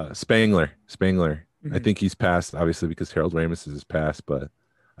 Spangler. Mm-hmm. I think he's passed, obviously, because Harold Ramis is passed, but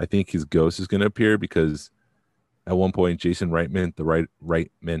I think his ghost is going to appear because at one point Jason Reitman,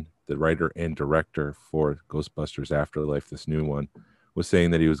 the writer and director for Ghostbusters Afterlife, this new one, was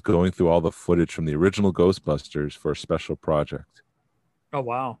saying that he was going through all the footage from the original Ghostbusters for a special project. Oh,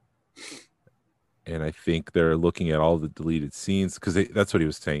 wow. And I think they're looking at all the deleted scenes because that's what he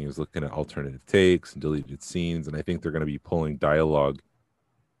was saying. He was looking at alternative takes and deleted scenes. And I think they're going to be pulling dialogue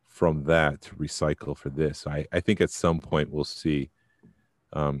from that to recycle for this. I think at some point we'll see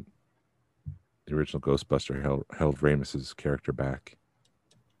the original Ghostbuster, Harold Ramis's character back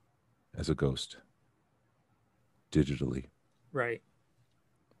as a ghost digitally. Right.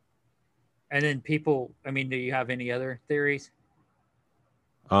 And then do you have any other theories?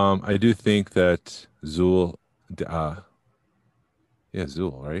 I do think that Zuul,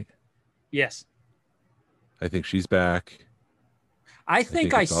 Zuul, right? Yes. I think she's back. I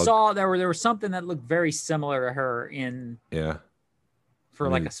think I saw there was something that looked very similar to her in for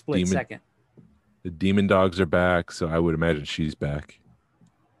like a split second. The demon dogs are back, so I would imagine she's back.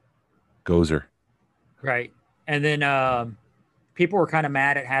 Gozer. Right. And then people were kind of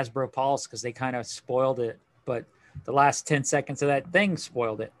mad at Hasbro Pulse because they kind of spoiled it, but the last 10 seconds of that thing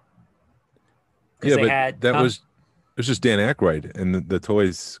spoiled it. Yeah, but it was just Dan Aykroyd, and the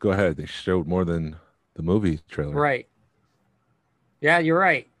toys, go ahead, they showed more than the movie trailer. Right. Yeah, you're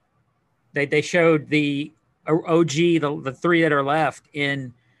right. They showed the OG, the three that are left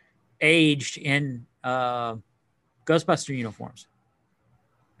aged in Ghostbuster uniforms.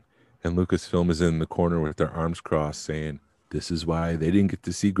 And Lucasfilm is in the corner with their arms crossed saying, this is why they didn't get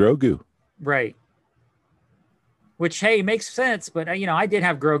to see Grogu. Right. Which, hey, makes sense. But, I did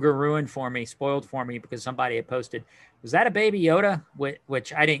have Grogu spoiled for me because somebody had posted, was that a Baby Yoda?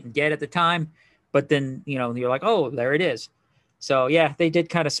 Which I didn't get at the time. But then, you're like, oh, there it is. So, yeah, they did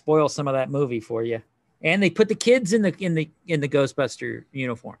kind of spoil some of that movie for you. And they put the kids in the Ghostbuster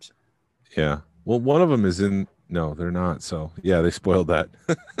uniforms. Yeah. Well, one of them is in. No, they're not. So, yeah, they spoiled that.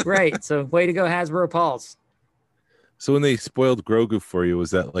 Right. So, way to go, Hasbro Pulse. So, when they spoiled Grogu for you,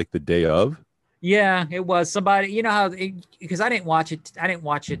 was that like the day of? Yeah, it was. Somebody, because I didn't watch it. I didn't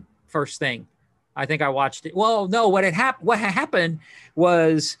watch it first thing. I think I watched it. Well, no, what happened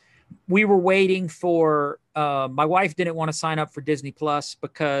was we were waiting for, my wife didn't want to sign up for Disney Plus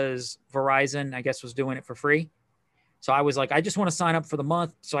because Verizon, I guess, was doing it for free. So I was like, I just want to sign up for the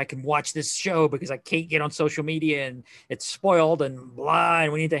month so I can watch this show because I can't get on social media and it's spoiled and blah,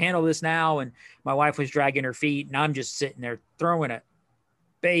 and we need to handle this now. And my wife was dragging her feet and I'm just sitting there throwing a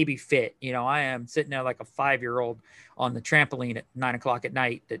baby fit. I am sitting there like a 5-year-old on the trampoline at 9:00 at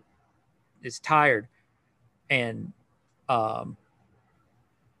night that is tired. And, I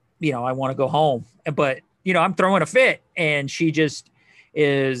want to go home, but, I'm throwing a fit and she just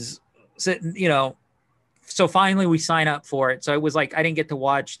is sitting, so finally we sign up for it. So it was like, I didn't get to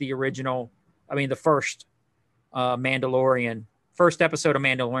watch the first first episode of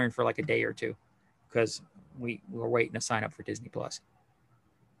Mandalorian for like a day or two because we were waiting to sign up for Disney Plus.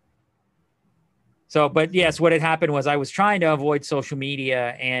 So, but yes, what had happened was I was trying to avoid social media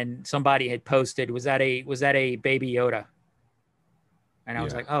and somebody had posted, was that a Baby Yoda? And I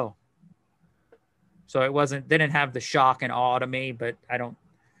was like, oh. So it didn't have the shock and awe to me, but I don't,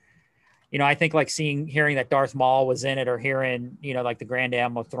 I think like hearing that Darth Maul was in it or hearing, like the Grand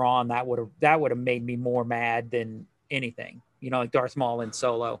Admiral Thrawn, that would have made me more mad than anything, like Darth Maul in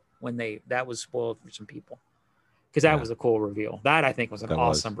Solo when that was spoiled for some people because that was a cool reveal. That I think was an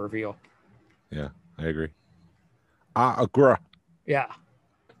awesome reveal. Yeah, I agree. I agree. Yeah.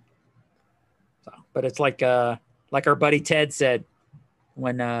 So, but it's like our buddy Ted said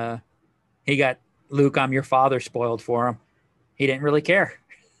when he got Luke, I'm your father spoiled for him. He didn't really care.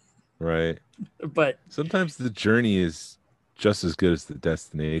 Right. But sometimes the journey is just as good as the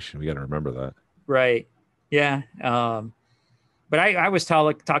destination. We got to remember that. Right. Yeah. But I was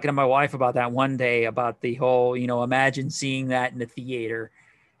talking to my wife about that one day about the whole, imagine seeing that in the theater.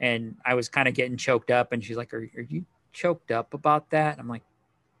 And I was kind of getting choked up and she's like, are you choked up about that? I'm like,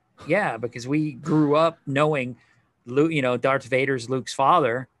 yeah, because we grew up knowing Luke, Darth Vader's Luke's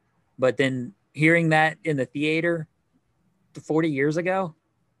father, but then hearing that in the theater 40 years ago,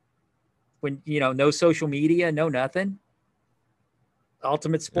 when, no social media, no nothing.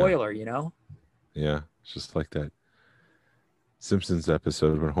 Ultimate spoiler, Yeah, it's just like that Simpsons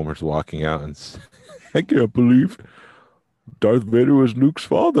episode when Homer's walking out and I can't believe Darth Vader was Luke's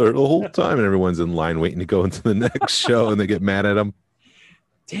father the whole time. And everyone's in line waiting to go into the next show and they get mad at him.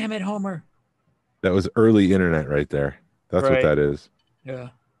 Damn it, Homer. That was early internet right there. That's right. What that is. Yeah.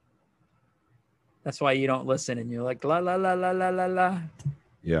 That's why you don't listen and you're like, la, la, la, la, la, la, la.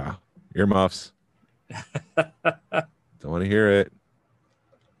 Yeah. Earmuffs. Don't want to hear it.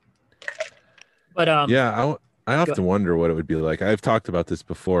 But I often wonder what it would be like. I've talked about this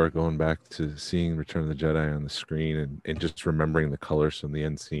before, going back to seeing Return of the Jedi on the screen and just remembering the colors from the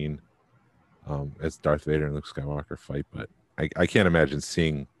end scene as Darth Vader and Luke Skywalker fight. But I can't imagine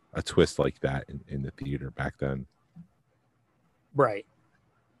seeing a twist like that in the theater back then. Right.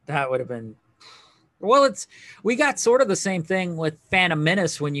 That would have been. Well, we got sort of the same thing with Phantom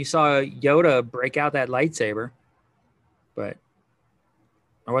Menace when you saw Yoda break out that lightsaber. Or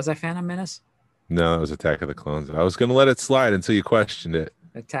was that Phantom Menace? No, that was Attack of the Clones. I was going to let it slide until you questioned it.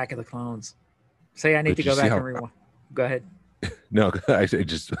 Attack of the Clones. Say I need to go back and rewind. Go ahead. No, I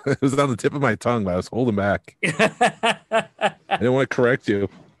just it was on the tip of my tongue, but I was holding back. I didn't want to correct you.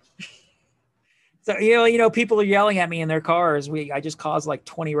 So people are yelling at me in their cars. I just caused like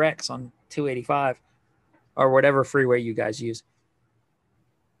 20 wrecks on 285 or whatever freeway you guys use.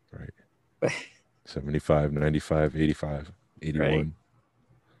 75, 95, 85, 81. Right.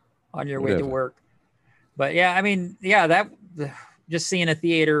 On your way Whatever. to work. But yeah, I mean, yeah, that just seeing a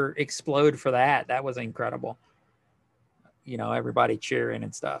theater explode for that was incredible. You know, everybody cheering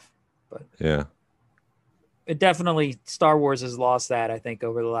and stuff. But Yeah. it definitely, Star Wars has lost that, I think,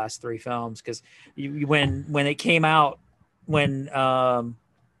 over the last 3 films, because when it came out, when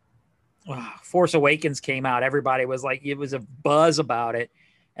Force Awakens came out, everybody was like, it was a buzz about it,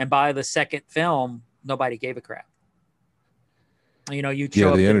 and by the second film, nobody gave a crap. You know, you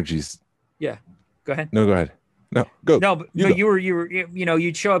show the up energies. yeah, go ahead. No, go ahead. No, go. No, but go. you were you know,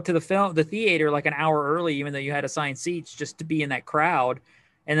 you'd show up to the theater like an hour early, even though you had assigned seats, just to be in that crowd.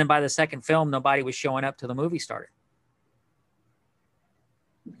 And then by the second film, nobody was showing up till the movie started.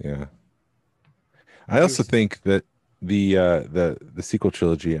 Yeah. I also think that the sequel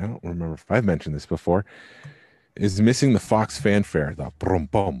trilogy, I don't remember if I've mentioned this before, is missing the Fox fanfare, the brum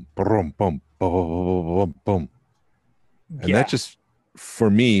bum brum bum bum bum. And that just, for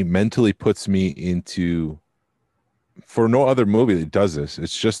me, mentally puts me into, for no other movie that does this,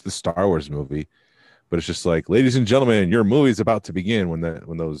 it's just the Star Wars movie, but it's just like, ladies and gentlemen, your movie is about to begin when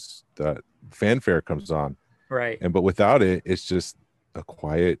those fanfare comes on. Right. But without it, it's just a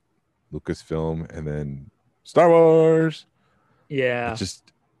quiet Lucasfilm and then Star Wars. Yeah.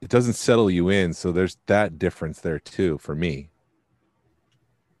 It doesn't settle you in. So there's that difference there too, for me.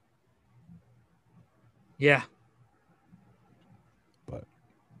 Yeah. But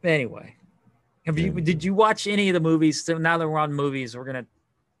anyway, did you watch any of the movies? So now that we're on movies, we're gonna,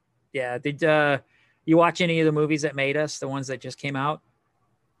 did you watch any of the movies that made us, the ones that just came out?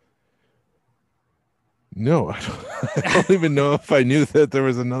 No, I don't even know if I knew that there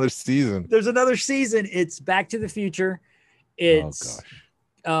was another season. There's another season. It's Back to the Future. It's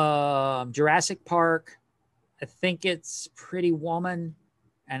Jurassic Park. I think it's Pretty Woman.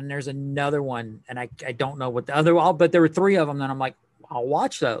 And there's another one. And I don't know what the other, but there were 3 of them. Then I'm like, I'll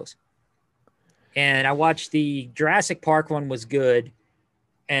watch those. And I watched the Jurassic Park one, was good.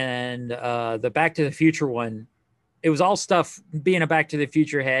 And the Back to the Future one, it was all stuff, being a Back to the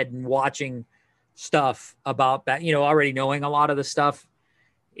Future head and watching stuff about that, you know, already knowing a lot of the stuff.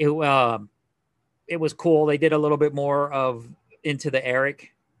 It was cool. They did a little bit more of into the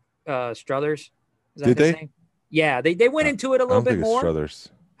Eric Struthers. Is that did his they? name? Yeah, they went into it a little bit more. Struthers.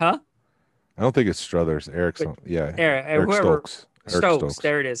 Huh? I don't think it's Struthers. Eric's on, Eric Stokes. Stokes.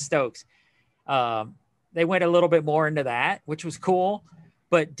 There it is, Stokes. They went a little bit more into that, which was cool.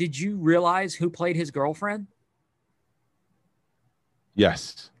 But did you realize who played his girlfriend?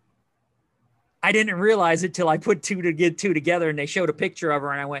 Yes. I didn't realize it till I put two together, and they showed a picture of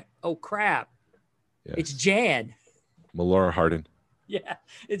her, and I went, "Oh crap! Yes. It's Jan." Melora Hardin. Yeah,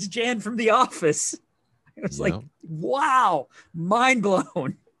 it's Jan from The Office. It was like, wow, mind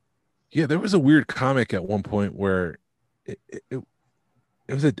blown. Yeah, there was a weird comic at one point where it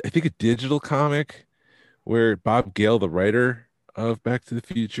was I think a digital comic where Bob Gale, the writer of Back to the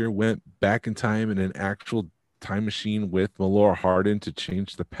Future, went back in time in an actual time machine with Melora Hardin to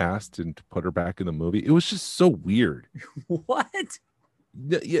change the past and to put her back in the movie. It was just so weird. What?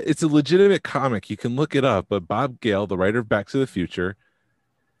 Yeah, it's a legitimate comic. You can look it up. But Bob Gale, the writer of Back to the Future,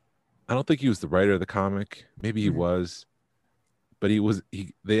 I don't think he was the writer of the comic. Maybe he was, but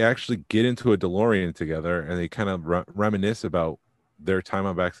they actually get into a DeLorean together and they kind of reminisce about their time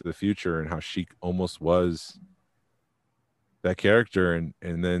on Back to the Future and how she almost was that character, and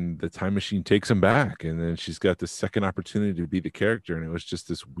then the time machine takes him back, and then she's got this second opportunity to be the character, and it was just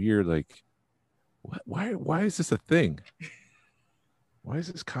this weird, like, why is this a thing? Why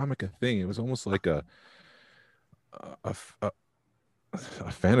is this comic a thing? It was almost like a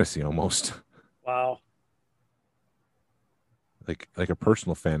fantasy almost. Wow. Like a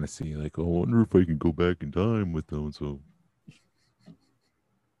personal fantasy. Like, oh, I wonder if I can go back in time with them. So,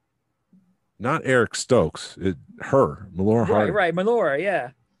 not Eric Stokes. Melora Hardin. Right, Melora. Yeah.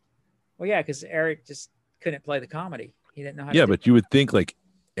 Well, yeah, because Eric just couldn't play the comedy. He didn't know how. Yeah, but you would think like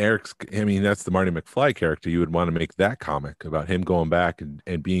Eric's. I mean, that's the Marty McFly character. You would want to make that comic about him going back and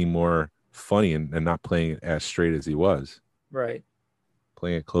being more funny and not playing it as straight as he was. Right.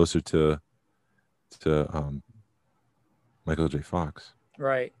 Playing it closer to Michael J. Fox.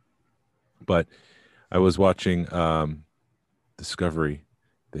 Right. But I was watching Discovery.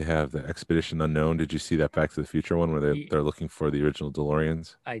 They have the Expedition Unknown. Did you see that Back to the Future one where they're looking for the original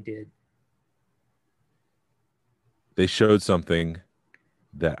DeLoreans? I did. They showed something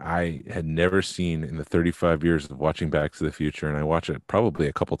that I had never seen in the 35 years of watching Back to the Future, and I watch it probably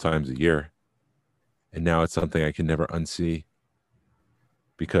a couple times a year. And now it's something I can never unsee.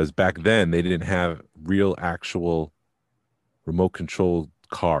 Because back then they didn't have real, actual remote controlled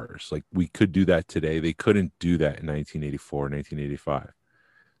cars. Like we could do that today. They couldn't do that in 1984, 1985.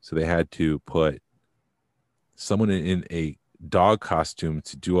 So they had to put someone in a dog costume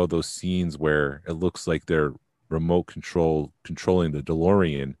to do all those scenes where it looks like they're controlling the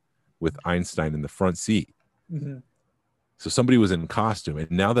DeLorean with Einstein in the front seat. Mm-hmm. So somebody was in costume.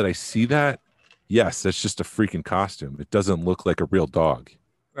 And now that I see that, yes, that's just a freaking costume. It doesn't look like a real dog.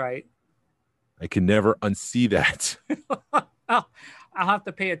 Right. I can never unsee that. I'll have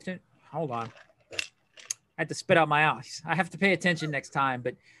to pay attention. Hold on. I had to spit out my eyes. I have to pay attention next time.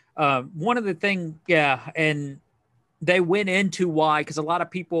 But one of the things, and they went into why, because a lot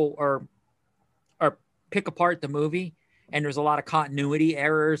of people are pick apart the movie, and there's a lot of continuity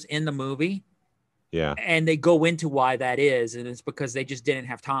errors in the movie. Yeah. And they go into why that is. And it's because they just didn't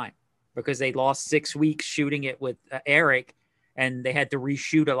have time, because they lost 6 weeks shooting it with Eric, and they had to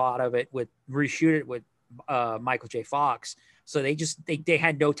reshoot a lot of it with Michael J. Fox. So they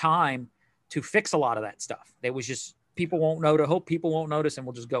had no time to fix a lot of that stuff. They was just, people won't notice, and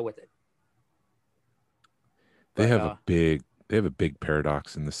we'll just go with it. They have a big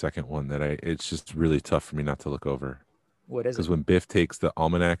paradox in the second one that it's just really tough for me not to look over. What is it? Because when Biff takes the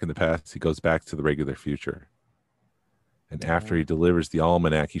almanac in the past, he goes back to the regular future. And after he delivers the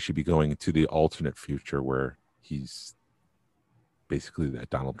almanac, he should be going to the alternate future where he's basically that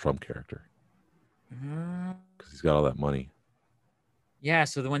Donald Trump character. Because he's got all that money. Yeah,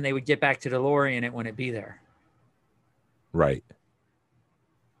 so when they would get back to DeLorean, it wouldn't be there. Right.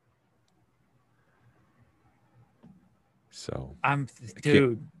 So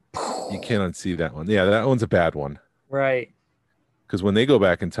dude. You can't unsee that one. Yeah, that one's a bad one. Right. Because when they go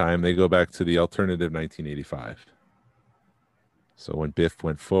back in time, they go back to the alternative 1985. So when Biff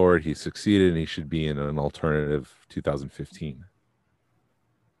went forward, he succeeded, and he should be in an alternative 2015.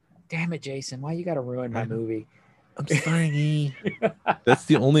 Damn it, Jason. Why you got to ruin my movie? I'm sorry. That's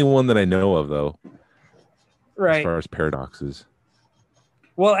the only one that I know of, though. Right. As far as paradoxes.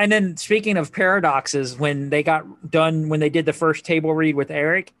 Well, and then speaking of paradoxes, when they did the first table read with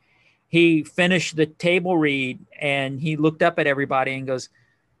Eric, he finished the table read and he looked up at everybody and goes,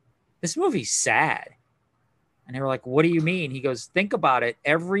 "This movie's sad." And they were like, "What do you mean?" He goes, "Think about it.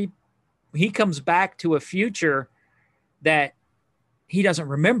 He comes back to a future that he doesn't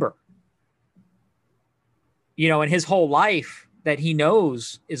remember. And his whole life that he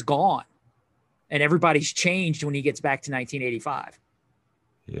knows is gone. And everybody's changed when he gets back to 1985.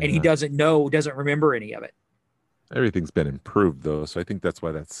 Yeah. And he doesn't remember any of it. Everything's been improved, though, so I think that's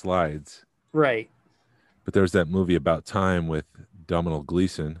why that slides. Right. But there's that movie About Time with Domhnall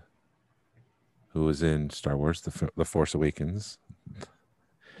Gleeson, who was in Star Wars, The Force Awakens.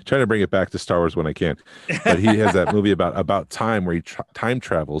 Trying to bring it back to Star Wars when I can. But he has that movie about time where he time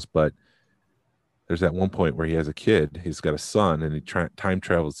travels, but there's that one point where he has a kid. He's got a son, and he time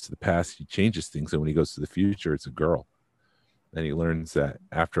travels to the past. He changes things, and when he goes to the future, it's a girl. And he learns that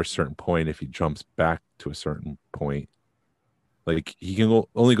after a certain point, if he jumps back to a certain point, like he can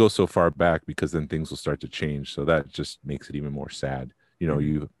only go so far back because then things will start to change. So that just makes it even more sad.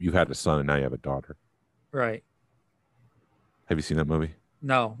 You had a son and now you have a daughter. Right. Have you seen that movie?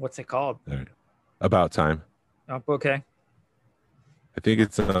 No. What's it called? Right. About Time. Oh, okay. I think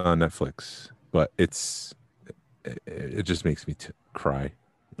it's on Netflix, but it just makes me cry.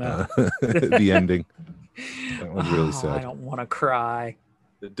 No. The ending. That one's really sad. I don't want to cry.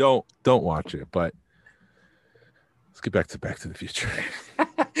 Don't watch it, but let's get back to the Future.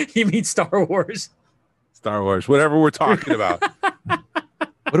 You mean Star Wars? Star Wars, whatever we're talking about.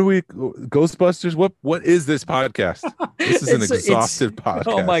 What are we, Ghostbusters? What is this podcast? This is an exhaustive podcast.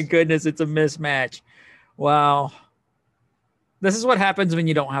 Oh my goodness, it's a mismatch. Wow. This is what happens when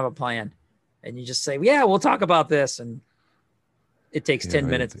you don't have a plan. And you just say, yeah, we'll talk about this. And it takes 10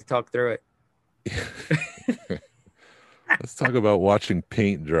 minutes to talk through it. Let's talk about watching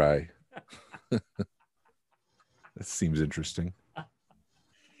paint dry. That seems interesting.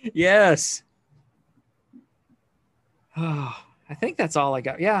 Yes. Oh, I think that's all I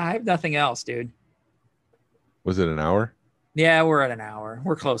got. Yeah, I have nothing else, dude. Was it an hour? Yeah, we're at an hour.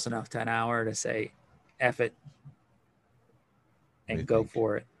 We're close enough to an hour to say F it and go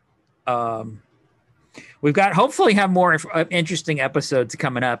for it. We've got hopefully have more interesting episodes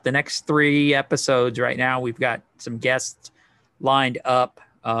coming up. The next 3 episodes right now, we've got some guests lined up.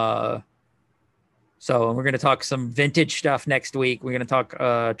 So we're going to talk some vintage stuff next week. We're going to talk,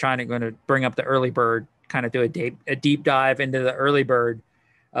 going to bring up the early bird, kind of do a deep dive into the early bird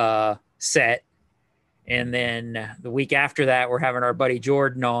set. And then the week after that, we're having our buddy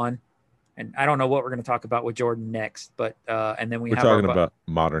Jordan on. And I don't know what we're going to talk about with Jordan next, but and then we're talking about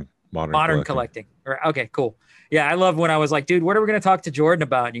modern collecting. Okay, cool. Yeah, I love when I was like, dude, what are we going to talk to Jordan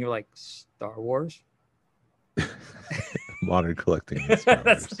about? And you were like, Star Wars. Modern collecting. And Star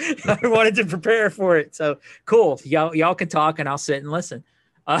Wars. I wanted to prepare for it. So cool. Y'all can talk and I'll sit and listen.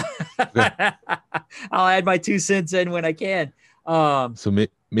 I'll add my 2 cents in when I can. So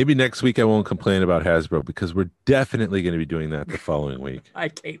maybe next week I won't complain about Hasbro because we're definitely going to be doing that the following week. I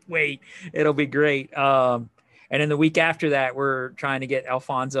can't wait. It'll be great. And then the week after that, we're trying to get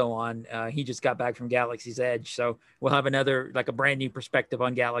Alfonso on. He just got back from Galaxy's Edge. So we'll have another, like a brand new perspective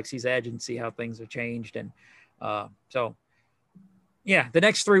on Galaxy's Edge and see how things have changed. And so, yeah, the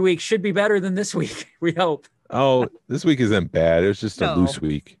next 3 weeks should be better than this week. We hope. Oh, this week isn't bad. It was just a loose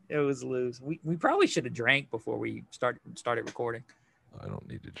week. It was loose. We probably should have drank before we started recording. I don't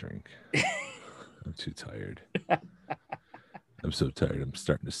need to drink. I'm too tired. I'm so tired. I'm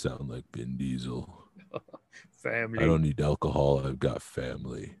starting to sound like Vin Diesel. Family. I don't need alcohol. I've got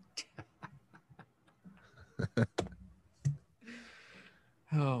family.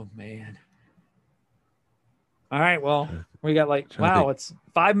 Oh, man. All right. Well, we got it's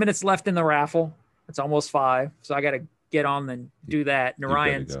 5 minutes left in the raffle. It's almost 5. So I got to get on and do that.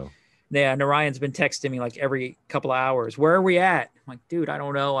 Narayan's been texting me like every couple of hours. Where are we at? I'm like, dude, I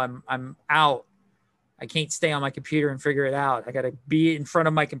don't know. I'm out. I can't stay on my computer and figure it out. I got to be in front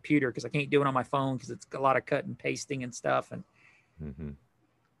of my computer because I can't do it on my phone because it's a lot of cut and pasting and stuff. And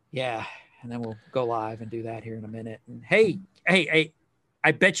yeah, and then we'll go live and do that here in a minute. And hey,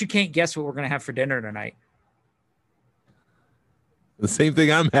 I bet you can't guess what we're going to have for dinner tonight. The same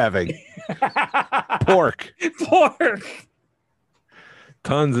thing I'm having. Pork.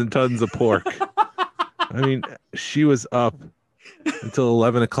 Tons and tons of pork. I mean, she was up until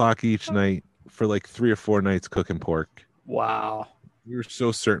 11 o'clock each night for like 3 or 4 nights cooking pork. Wow. We were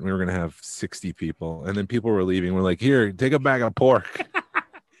so certain we were going to have 60 people. And then people were leaving. We're like, here, take a bag of pork.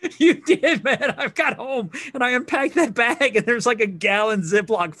 You did, man. I got home and I unpacked that bag and there's like a gallon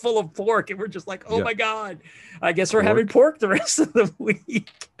Ziploc full of pork. And we're just like, oh my God, I guess we're having pork the rest of the week.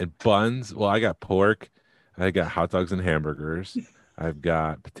 And buns. Well, I got pork. I got hot dogs and hamburgers. I've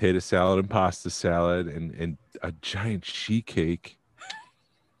got potato salad and pasta salad and a giant sheet cake.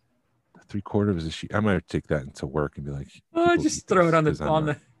 3/4 of a sheet. I might take that into work and be like, just throw it on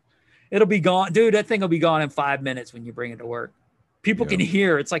the. It'll be gone, dude. That thing will be gone in 5 minutes when you bring it to work. People can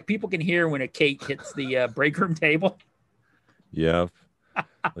hear. It's like people can hear when a cake hits the break room table. Yeah,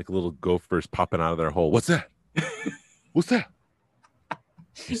 like little gophers popping out of their hole. What's that? What's that?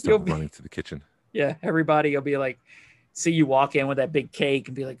 You start running to the kitchen. Yeah, everybody will be like, see you walk in with that big cake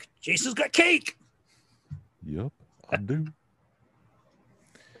and be like, Jason's got cake. Yep, I do.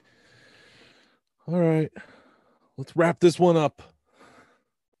 All right, let's wrap this one up.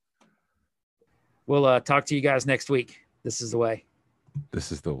 We'll talk to you guys next week. This is the way.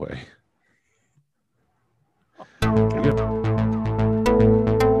 This is the way.